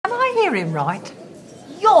hear him right?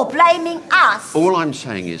 You're blaming us. All I'm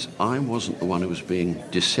saying is I wasn't the one who was being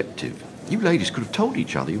deceptive. You ladies could have told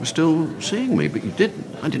each other you were still seeing me, but you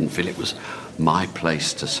didn't. I didn't feel it was my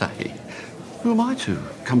place to say. Who am I to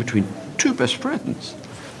come between two best friends?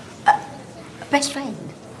 Best friend?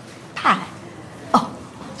 Pat? Oh,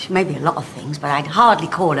 she may be a lot of things, but I'd hardly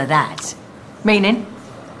call her that. Meaning?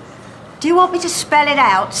 Do you want me to spell it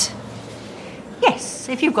out? Yes,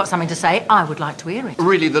 if you've got something to say, I would like to hear it.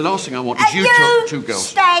 Really, the last thing I want is you two girls...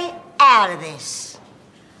 stay out of this.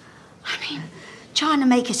 I mean, trying to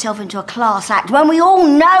make yourself into a class act when we all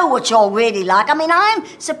know what you're really like. I mean, I'm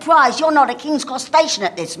surprised you're not at King's Cross Station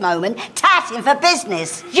at this moment, tatting for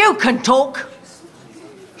business. You can talk.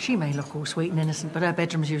 She may look all sweet and innocent, but her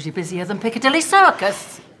bedroom's usually busier than Piccadilly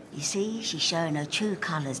Circus. You see, she's showing her true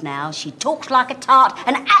colours now. She talks like a tart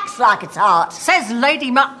and acts like a tart. Says Lady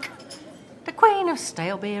Muck, the queen of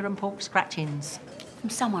stale beer and pork scratchings. From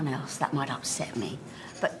someone else, that might upset me.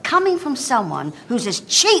 But coming from someone who's as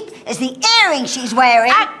cheap as the earrings she's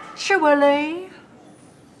wearing... Actually,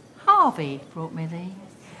 Harvey brought me these.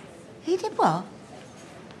 He did what?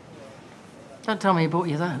 Don't tell me he bought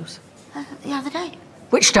you those. The other day.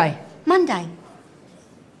 Which day? Monday.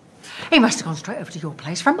 He must have gone straight over to your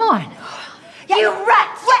place from mine. Yeah, you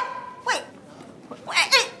rats! Wait.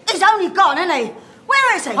 He's only gone, isn't he?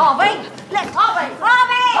 Where is he? Harvey! Let's... Harvey!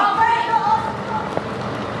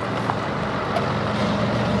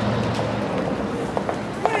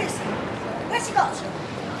 Where is he? Where's he got to?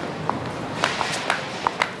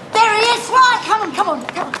 There he is! Right, come on.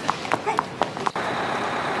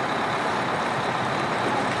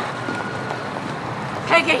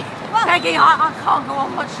 Peggy! What? Peggy, I can't go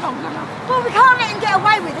on much longer now. Well, we can't let him get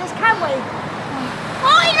away with this, can we?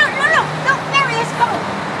 Oh, look, there he is, come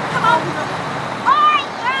on. Oi,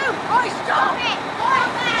 you! Oi, stop it!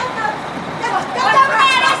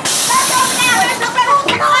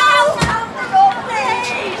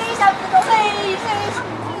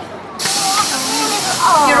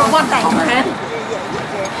 You're a wonderful man.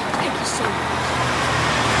 Thank you so much.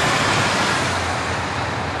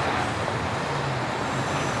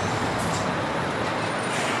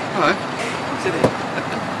 Hello. Sit in.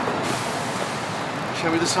 Show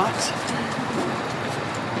me the sights.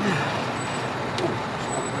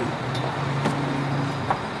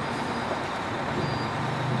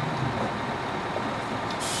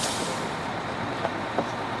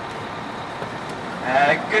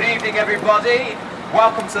 Good evening, everybody.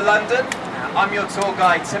 Welcome to London. I'm your tour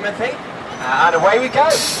guide, Timothy. And away we go.